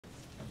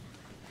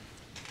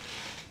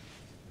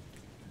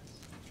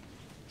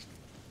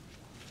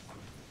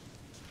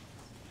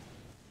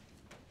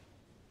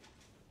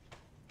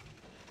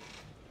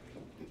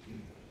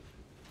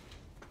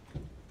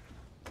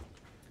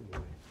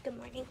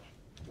morning.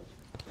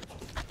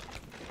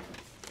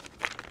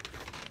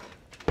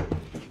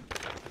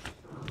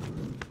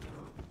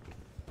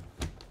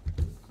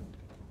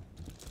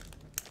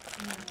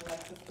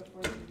 Alexis,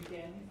 before you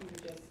begin, if you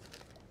would just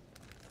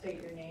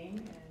state your name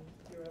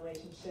and your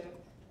relationship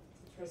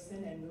to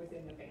Tristyn and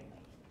within the family.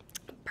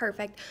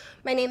 Perfect.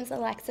 My name's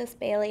Alexis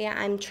Bailey.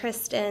 I'm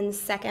Tristyn's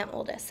second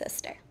oldest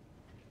sister.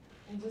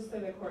 And just so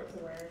the court's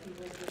aware, if you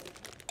would just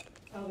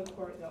tell the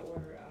court the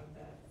order of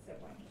the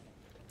siblings.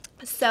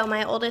 So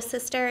my oldest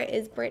sister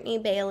is Brittany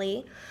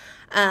Bailey.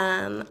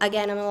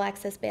 Again, I'm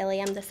Alexis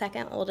Bailey. I'm the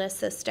second oldest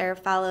sister,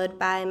 followed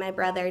by my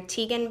brother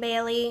Tegan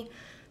Bailey,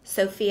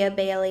 Sophia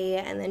Bailey,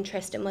 and then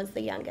Tristyn was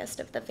the youngest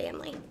of the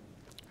family.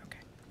 Okay,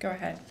 go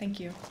ahead. Thank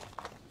you.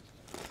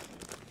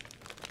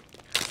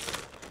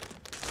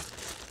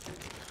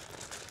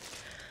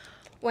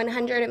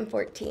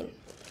 $114.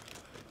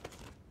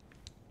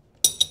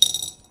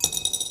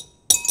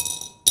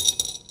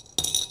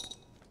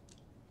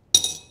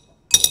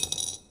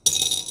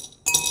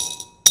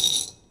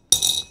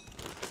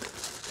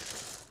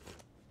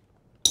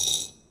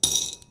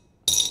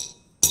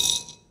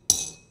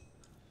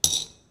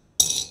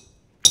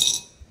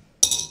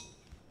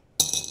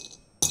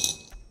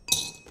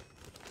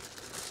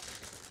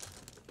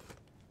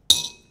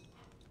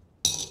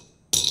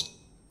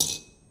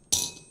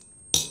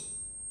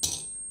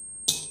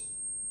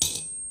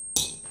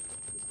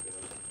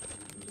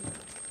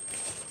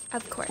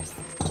 Of course.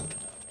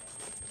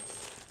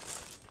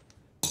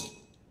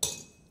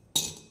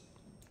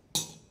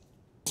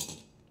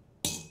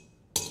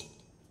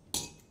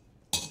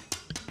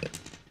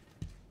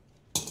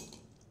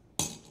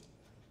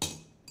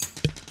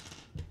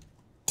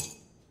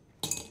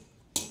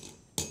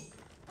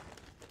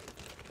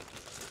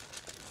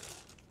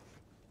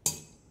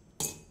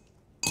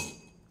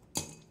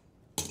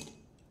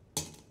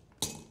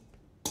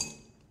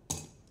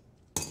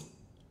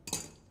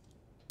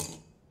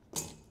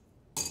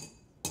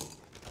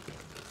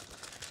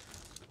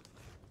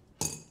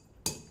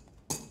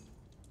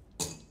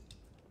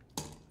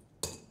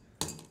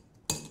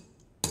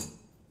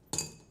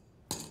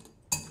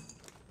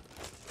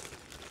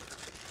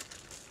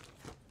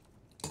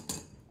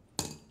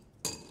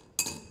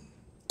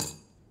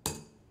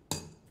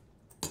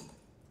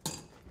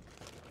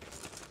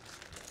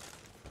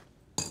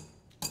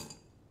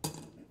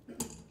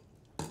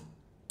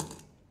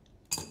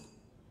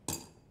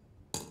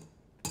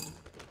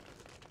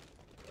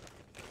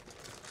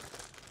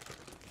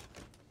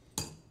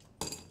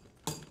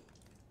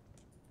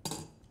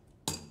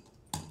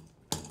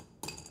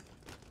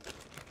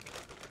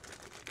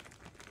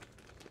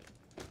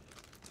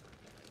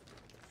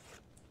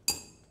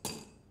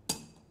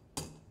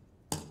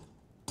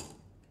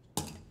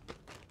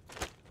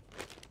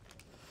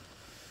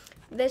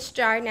 This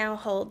jar now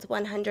holds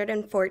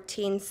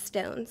 114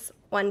 stones,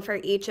 one for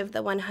each of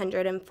the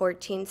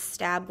 114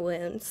 stab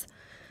wounds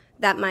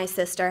that my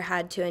sister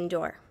had to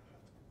endure.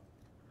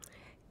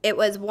 It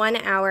was 1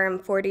 hour and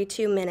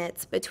 42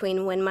 minutes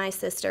between when my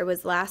sister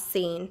was last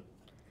seen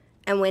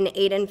and when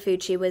Aiden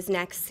Fucci was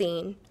next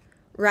seen,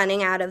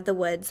 running out of the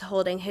woods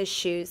holding his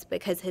shoes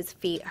because his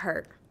feet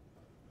hurt.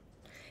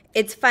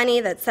 It's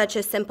funny that such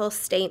a simple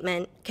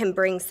statement can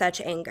bring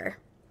such anger.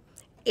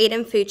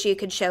 Aiden Fucci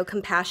could show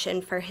compassion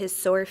for his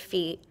sore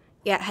feet,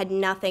 yet had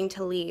nothing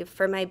to leave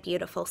for my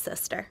beautiful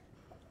sister.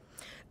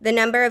 The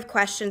number of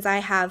questions I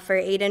have for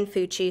Aiden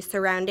Fucci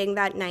surrounding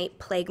that night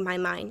plague my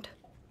mind.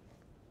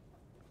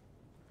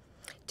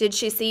 Did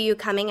she see you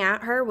coming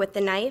at her with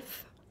the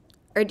knife,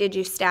 or did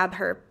you stab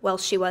her while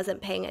she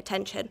wasn't paying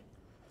attention?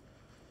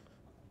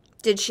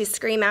 Did she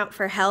scream out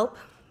for help,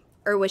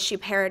 or was she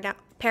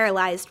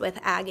paralyzed with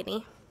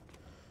agony?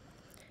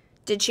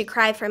 Did she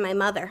cry for my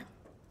mother?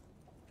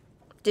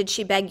 Did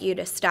she beg you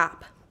to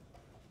stop?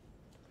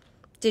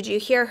 Did you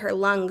hear her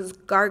lungs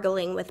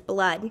gargling with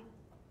blood?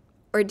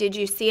 Or did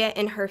you see it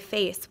in her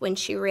face when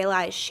she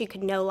realized she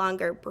could no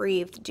longer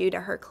breathe due to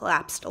her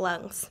collapsed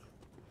lungs?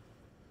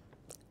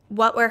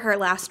 What were her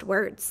last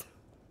words?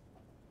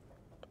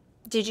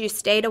 Did you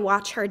stay to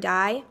watch her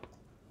die?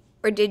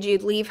 Or did you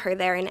leave her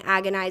there in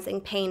agonizing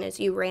pain as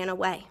you ran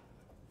away?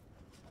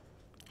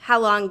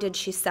 How long did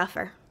she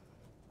suffer?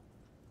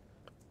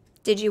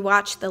 Did you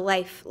watch the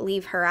life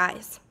leave her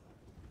eyes?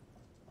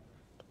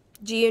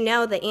 Do you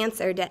know the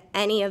answer to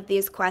any of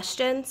these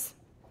questions,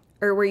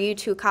 or were you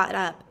too caught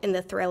up in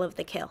the thrill of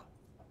the kill?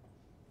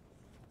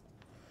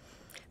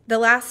 The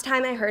last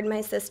time I heard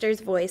my sister's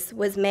voice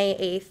was May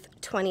 8th,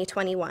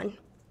 2021.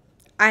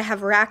 I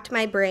have racked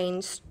my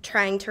brains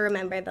trying to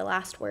remember the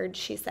last words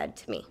she said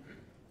to me.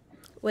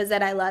 Was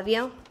it I love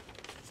you?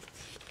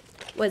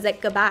 Was it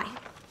goodbye?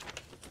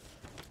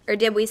 Or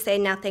did we say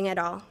nothing at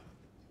all?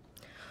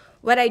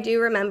 What I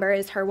do remember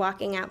is her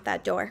walking out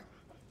that door.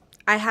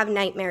 I have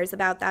nightmares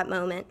about that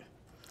moment.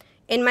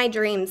 In my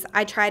dreams,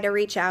 I try to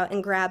reach out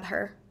and grab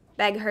her,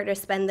 beg her to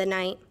spend the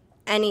night,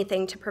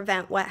 anything to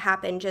prevent what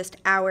happened just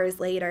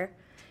hours later,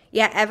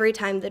 yet every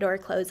time the door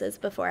closes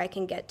before I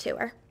can get to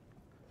her.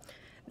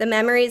 The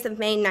memories of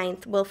May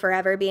 9th will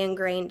forever be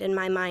ingrained in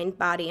my mind,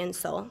 body, and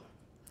soul.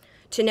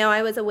 To know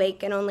I was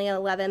awake and only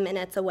 11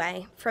 minutes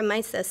away from my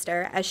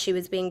sister as she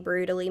was being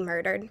brutally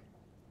murdered.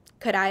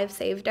 Could I have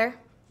saved her?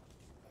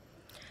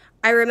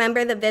 I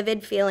remember the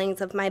vivid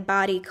feelings of my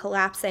body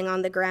collapsing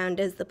on the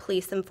ground as the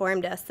police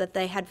informed us that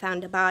they had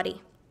found a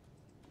body.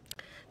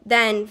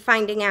 Then,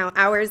 finding out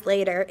hours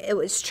later it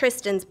was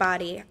Tristyn's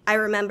body, I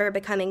remember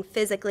becoming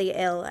physically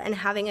ill and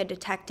having a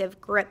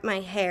detective grip my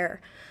hair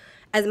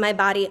as my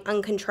body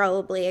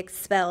uncontrollably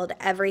expelled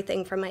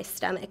everything from my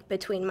stomach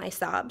between my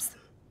sobs.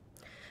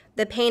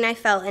 The pain I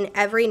felt in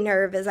every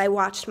nerve as I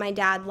watched my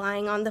dad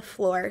lying on the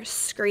floor,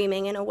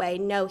 screaming in a way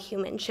no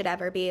human should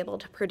ever be able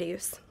to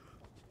produce.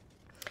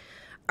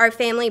 Our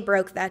family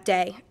broke that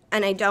day,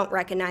 and I don't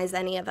recognize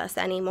any of us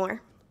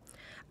anymore.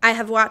 I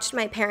have watched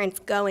my parents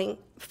going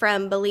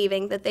from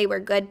believing that they were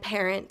good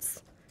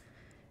parents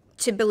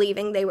to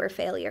believing they were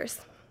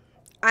failures.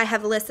 I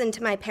have listened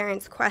to my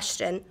parents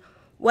question,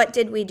 what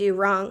did we do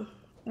wrong?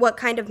 What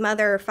kind of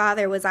mother or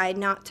father was I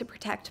not to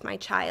protect my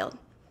child?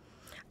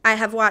 I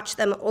have watched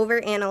them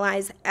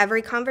overanalyze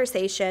every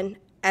conversation,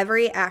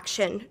 every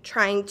action,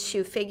 trying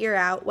to figure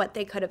out what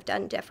they could have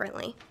done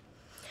differently.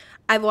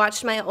 I've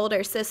watched my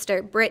older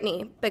sister,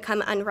 Brittany,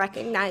 become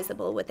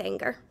unrecognizable with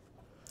anger.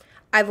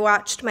 I've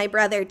watched my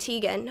brother,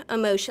 Tegan,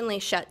 emotionally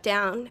shut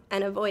down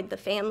and avoid the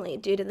family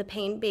due to the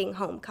pain being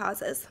home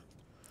causes.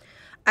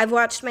 I've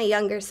watched my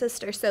younger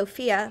sister,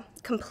 Sophia,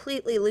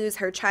 completely lose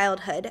her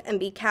childhood and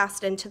be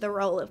cast into the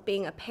role of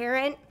being a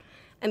parent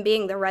and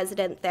being the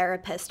resident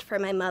therapist for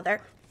my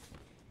mother.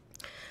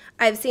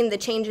 I've seen the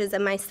changes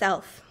in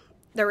myself,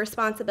 the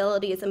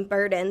responsibilities and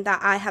burden that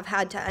I have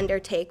had to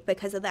undertake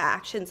because of the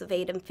actions of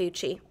Aiden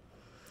Fucci.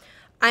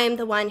 I am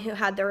the one who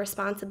had the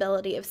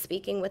responsibility of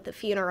speaking with the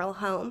funeral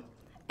home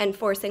and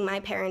forcing my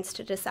parents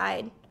to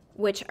decide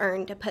which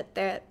urn to put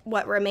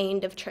what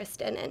remained of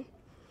Tristyn in.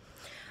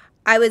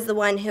 I was the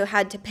one who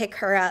had to pick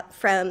her up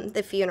from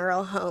the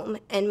funeral home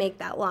and make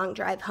that long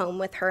drive home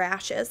with her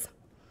ashes.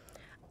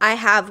 I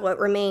have what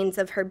remains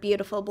of her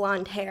beautiful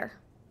blonde hair,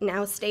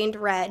 now stained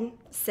red,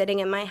 sitting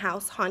in my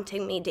house,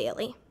 haunting me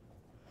daily.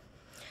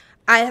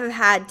 I have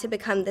had to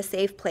become the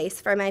safe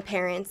place for my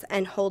parents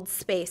and hold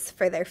space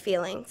for their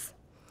feelings.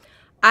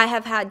 I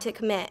have had to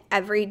commit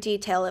every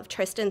detail of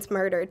Tristyn's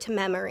murder to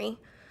memory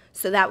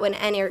so that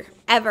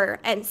whenever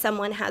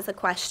someone has a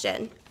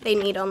question, they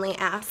need only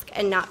ask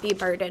and not be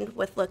burdened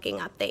with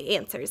looking up the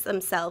answers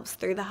themselves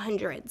through the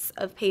hundreds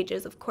of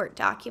pages of court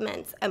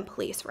documents and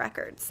police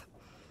records.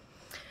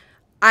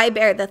 I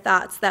bear the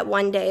thoughts that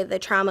one day the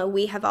trauma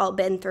we have all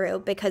been through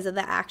because of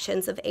the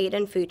actions of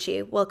Aiden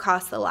Fucci will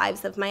cost the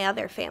lives of my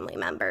other family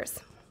members.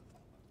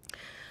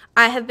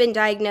 I have been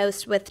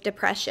diagnosed with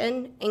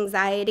depression,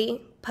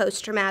 anxiety,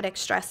 post-traumatic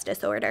stress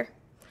disorder.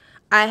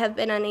 I have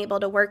been unable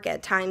to work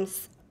at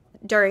times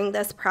during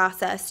this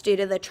process due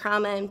to the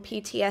trauma and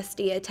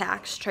PTSD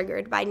attacks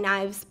triggered by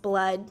knives,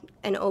 blood,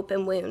 and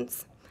open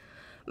wounds.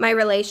 My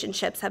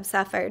relationships have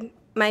suffered.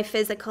 My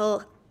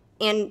physical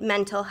and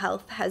mental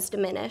health has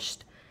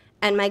diminished,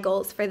 and my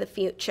goals for the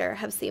future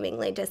have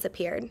seemingly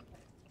disappeared.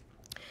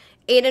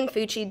 Aiden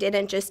Fucci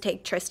didn't just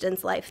take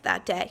Tristyn's life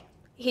that day.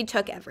 He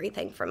took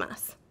everything from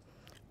us.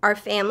 Our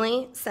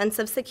family, sense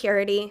of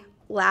security,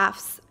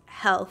 laughs,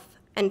 health,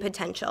 and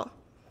potential.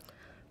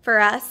 For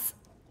us,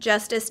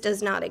 justice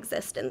does not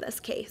exist in this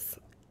case,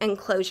 and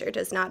closure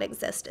does not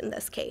exist in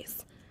this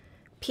case.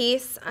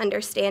 Peace,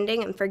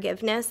 understanding, and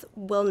forgiveness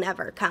will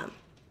never come.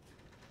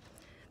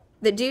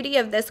 The duty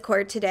of this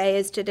court today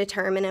is to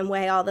determine and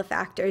weigh all the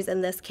factors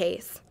in this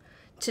case,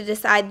 to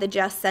decide the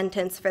just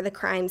sentence for the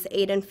crimes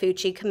Aiden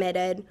Fucci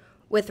committed,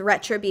 with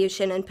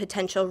retribution and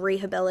potential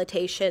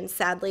rehabilitation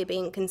sadly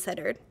being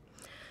considered.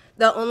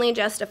 The only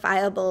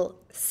justifiable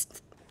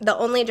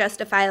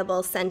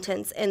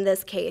sentence in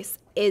this case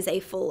is a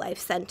full life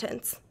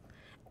sentence.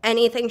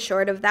 Anything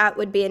short of that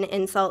would be an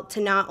insult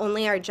to not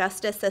only our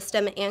justice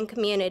system and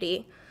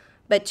community,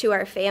 but to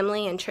our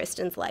family and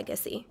Tristyn's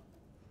legacy.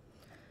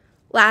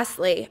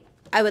 Lastly,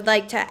 I would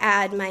like to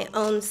add my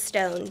own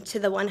stone to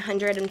the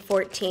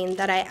 114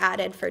 that I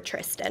added for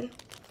Tristyn.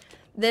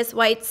 This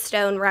white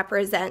stone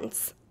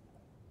represents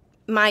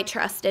my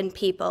trust in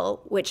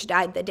people, which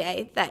died the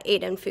day that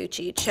Aiden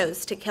Fucci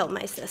chose to kill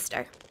my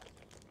sister.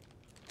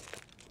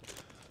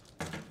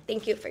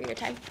 Thank you for your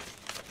time.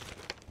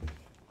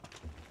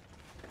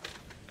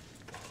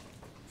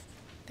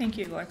 Thank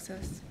you,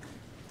 Alexis.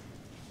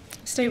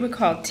 State would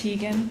call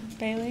Tegan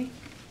Bailey.